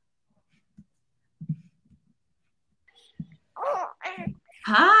you.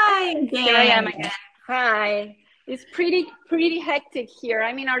 Hi again. Here I am again. Hi. It's pretty hectic here.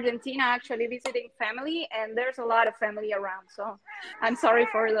 I'm in Argentina actually visiting family, and there's a lot of family around. So I'm sorry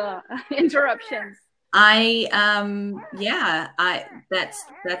for the interruptions. That's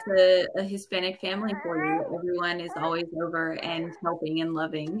a Hispanic family for you. Everyone is always over and helping and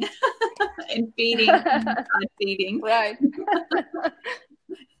loving and feeding. Feeding. Right.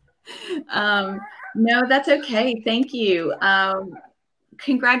 No, that's okay. Thank you.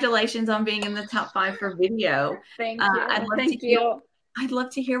 Congratulations on being in the top 5 for video. Thank you. I'd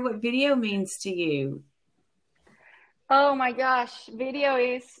love to hear what video means to you. Oh my gosh, video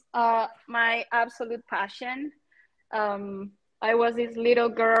is my absolute passion. I was this little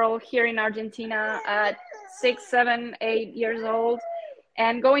girl here in Argentina at 6, 7, 8 years old,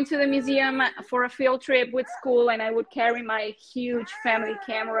 and going to the museum for a field trip with school, and I would carry my huge family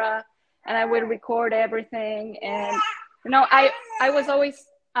camera and I would record everything. And I was always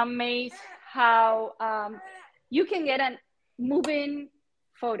amazed how you can get a moving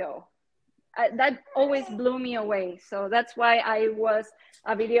photo. That always blew me away. So that's why I was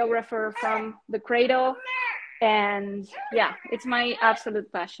a videographer from the cradle. And yeah, it's my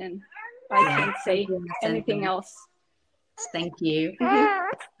absolute passion. I can't say anything else. Thank you.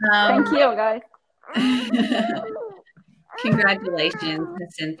 Thank you, guys. Congratulations,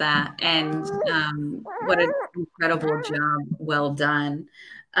 Jacinta, and what an incredible job. Well done.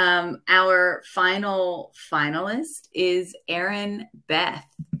 Our final finalist is Erin Beth.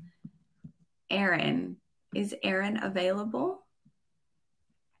 Erin, is Erin available?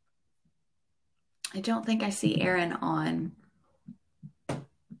 I don't think I see Erin on,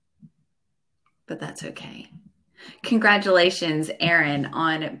 but that's okay. Congratulations, Erin,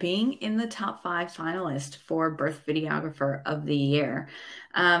 on being in the top 5 finalists for Birth Videographer of the Year.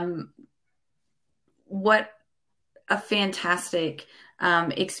 What a fantastic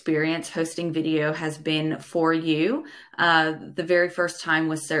experience hosting video has been for you. The very first time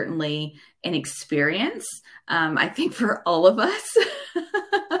was certainly an experience, I think, for all of us.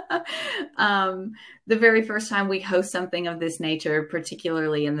 The very first time we host something of this nature,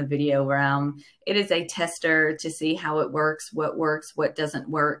 particularly in the video realm, it is a tester to see how it works, what doesn't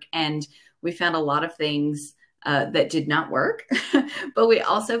work. And we found a lot of things that did not work, but we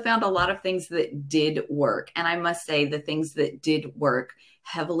also found a lot of things that did work. And I must say the things that did work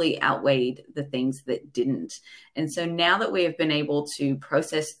heavily outweighed the things that didn't. And so now that we have been able to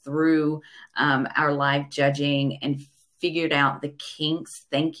process through our live judging and figured out the kinks,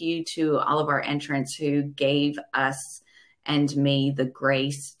 thank you to all of our entrants who gave us and me the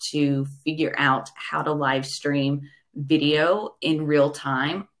grace to figure out how to live stream video in real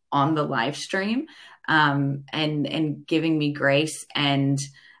time on the live stream, and giving me grace and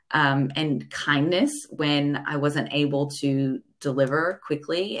kindness when I wasn't able to deliver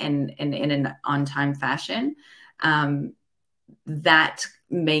quickly and in an on-time fashion. That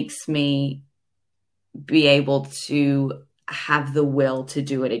makes me be able to have the will to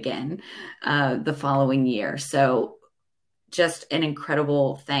do it again the following year. So just an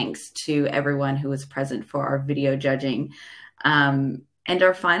incredible thanks to everyone who was present for our video judging. And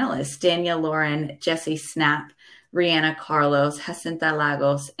our finalists, Danielle Lauren, Jessie Snap, Rihanna Carlos, Jacinta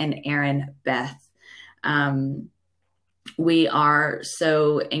Lagos, and Erin Beth. We are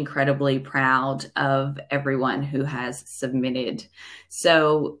so incredibly proud of everyone who has submitted.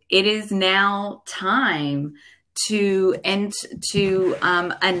 So it is now time to announce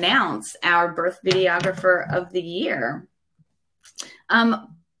our Birth Videographer of the Year.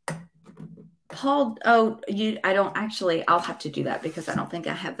 Paul, I'll have to do that because I don't think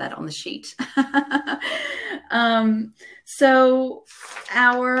I have that on the sheet. So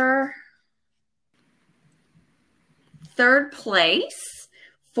our third place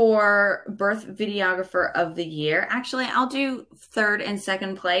for Birth Videographer of the Year, actually, I'll do third and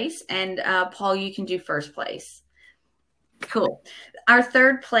second place, and Paul, you can do first place. Cool. Our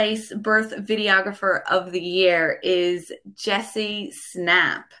third place Birth Videographer of the Year is Jessie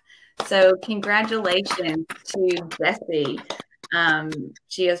Snap. So congratulations to Jessie.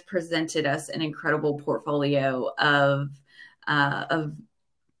 She has presented us an incredible portfolio of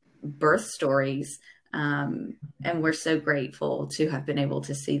birth stories, and we're so grateful to have been able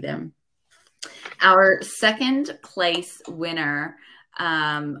to see them. Our second place winner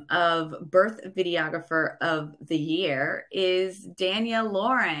of Birth Videographer of the Year is Danielle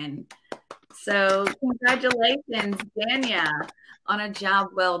Lauren. So congratulations, Dania, on a job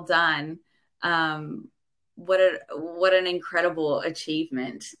well done. What an incredible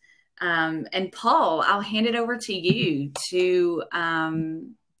achievement. And Paul, I'll hand it over to you to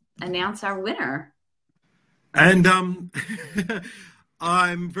announce our winner. And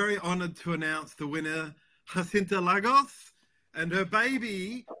I'm very honored to announce the winner, Jacinta Lagos, and her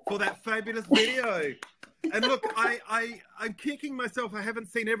baby for that fabulous video. And look, I'm kicking myself. I haven't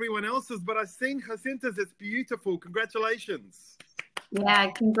seen everyone else's, but I've seen Jacinta's. It's beautiful. Congratulations.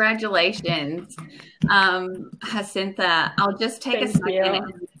 Yeah, congratulations, Jacinta. I'll just take a second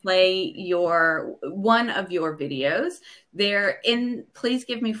and play one of your videos. Please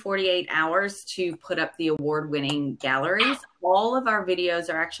give me 48 hours to put up the award-winning galleries. All of our videos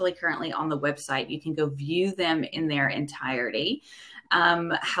are actually currently on the website. You can go view them in their entirety.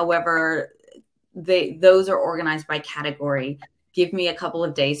 However, those are organized by category. Give me a couple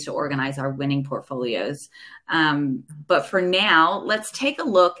of days to organize our winning portfolios. But for now, let's take a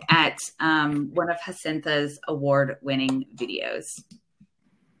look at one of Jacinta's award-winning videos.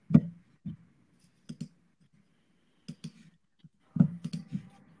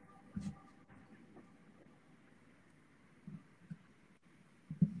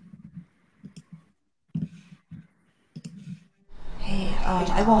 Hey,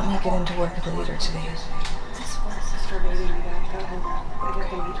 I won't make it into work later today.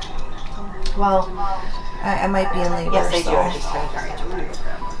 Well, I might be in labor. Yes, I do. I just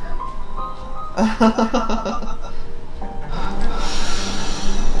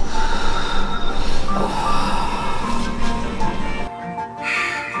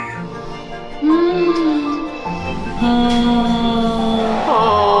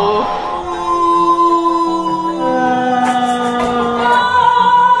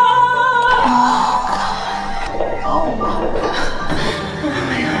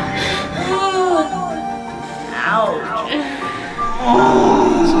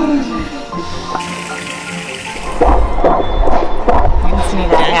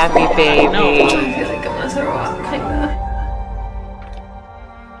happy baby. No, I feel like I'm gonna throw up, kinda.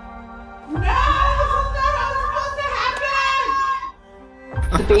 No, this is not how it's supposed to happen!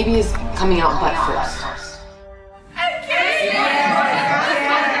 The baby is coming out butt first.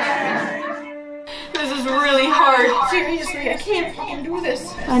 This is really hard. Seriously, I can't fucking do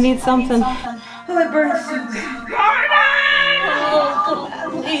this. I need something. Oh, it burns so bad. Oh,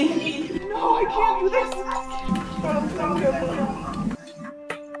 please. No, I can't do this.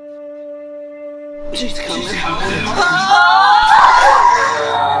 She's coming.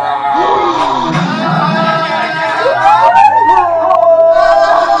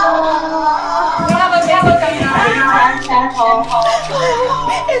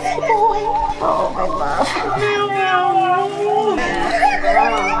 It's a boy. Oh, my love.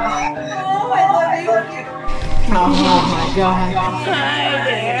 Oh, I love you. Oh, my God. Hi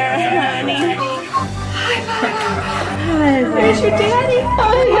there, honey. Hi, Papa. There's your daddy.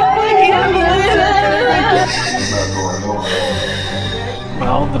 Oh,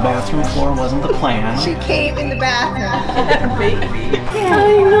 Well, the bathroom floor wasn't the plan. She came in the bathroom. Baby.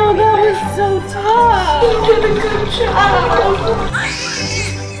 I know, that was so tough. You did a good job.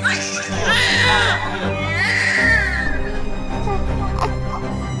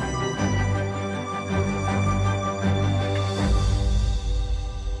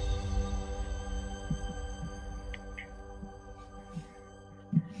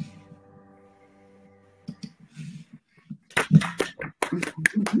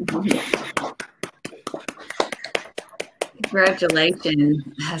 Congratulations,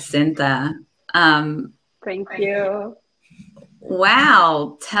 Jacinta. Thank you.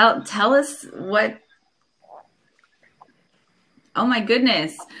 Wow. Tell us what. Oh my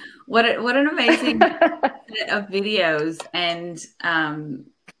goodness. What an amazing set of videos. And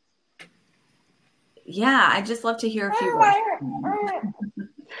yeah, I'd just love to hear a few words.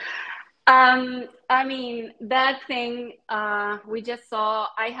 I mean, that thing we just saw,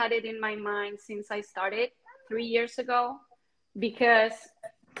 I had it in my mind since I started 3 years ago, because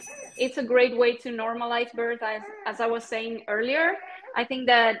it's a great way to normalize birth. As I was saying earlier, I think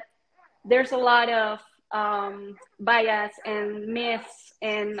that there's a lot of bias and myths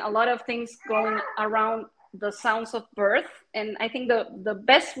and a lot of things going around the sounds of birth. And I think the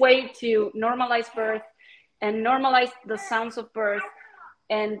best way to normalize birth and normalize the sounds of birth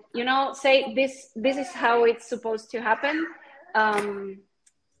and, you know, say this is how it's supposed to happen,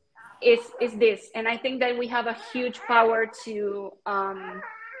 is this. And I think that we have a huge power to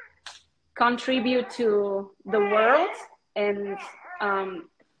contribute to the world. And,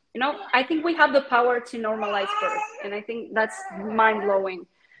 you know, I think we have the power to normalize birth. And I think that's mind-blowing.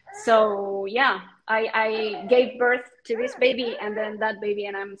 So, yeah, I gave birth to this baby and then that baby,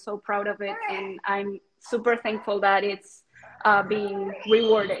 and I'm so proud of it. And I'm super thankful that it's being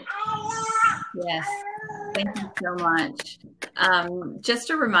rewarded. Yes. Thank you so much. Just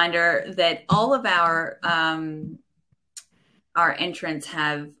a reminder that all of our entrants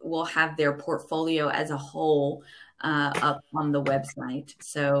will have their portfolio as a whole up on the website.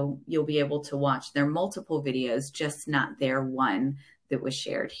 So you'll be able to watch their multiple videos, just not their one that was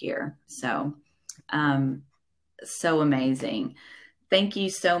shared here. So, so amazing. Thank you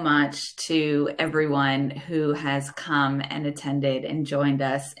so much to everyone who has come and attended and joined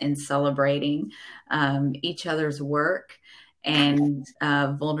us in celebrating each other's work and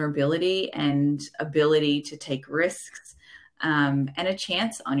vulnerability and ability to take risks and a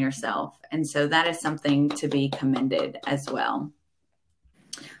chance on yourself. And so that is something to be commended as well.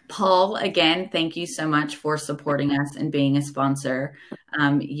 Paul, again, thank you so much for supporting us and being a sponsor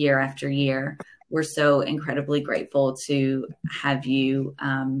year after year. We're so incredibly grateful to have you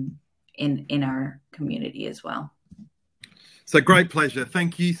in our community as well. So great pleasure.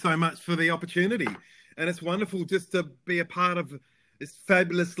 Thank you so much for the opportunity. And it's wonderful just to be a part of this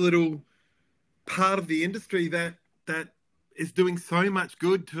fabulous little part of the industry that is doing so much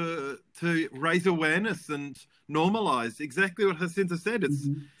good to raise awareness and normalize exactly what Jacinta said. It's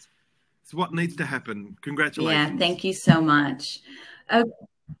what needs to happen. Congratulations. Yeah, thank you so much. Okay.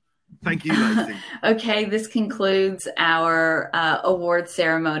 Thank you, Lacey. Okay, this concludes our award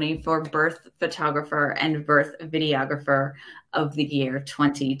ceremony for Birth Photographer and Birth Videographer of the Year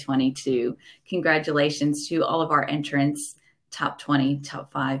 2022. Congratulations to all of our entrants, top 20,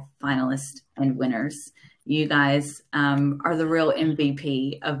 top 5 finalists and winners. You guys are the real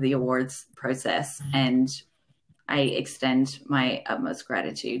MVP of the awards process, and I extend my utmost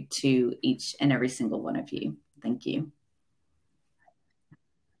gratitude to each and every single one of you. Thank you.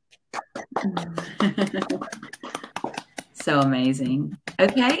 So amazing.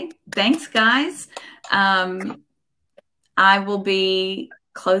 Okay, thanks, guys. I will be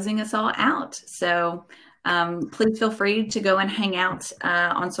closing us all out. So please feel free to go and hang out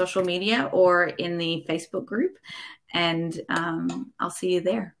on social media or in the Facebook group, and I'll see you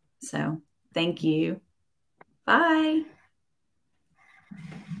there. So thank you. Bye.